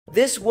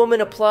This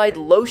woman applied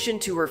lotion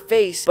to her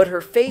face, but her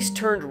face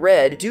turned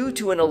red due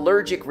to an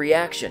allergic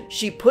reaction.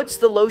 She puts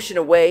the lotion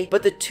away,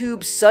 but the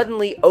tube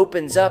suddenly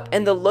opens up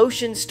and the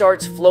lotion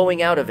starts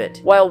flowing out of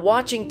it. While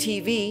watching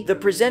TV, the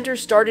presenter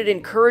started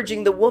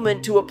encouraging the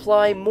woman to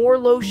apply more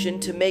lotion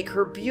to make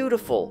her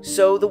beautiful.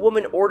 So the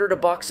woman ordered a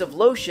box of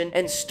lotion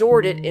and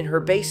stored it in her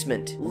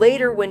basement.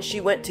 Later, when she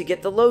went to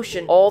get the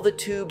lotion, all the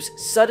tubes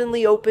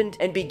suddenly opened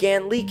and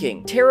began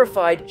leaking.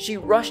 Terrified, she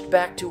rushed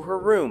back to her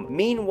room.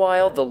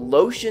 Meanwhile, the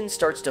lotion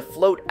starts to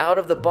float out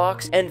of the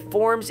box and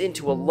forms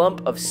into a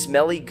lump of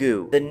smelly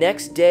goo. The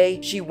next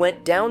day, she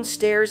went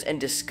downstairs and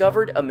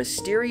discovered a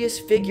mysterious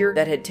figure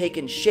that had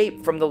taken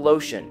shape from the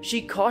lotion.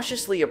 She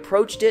cautiously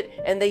approached it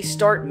and they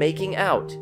start making out.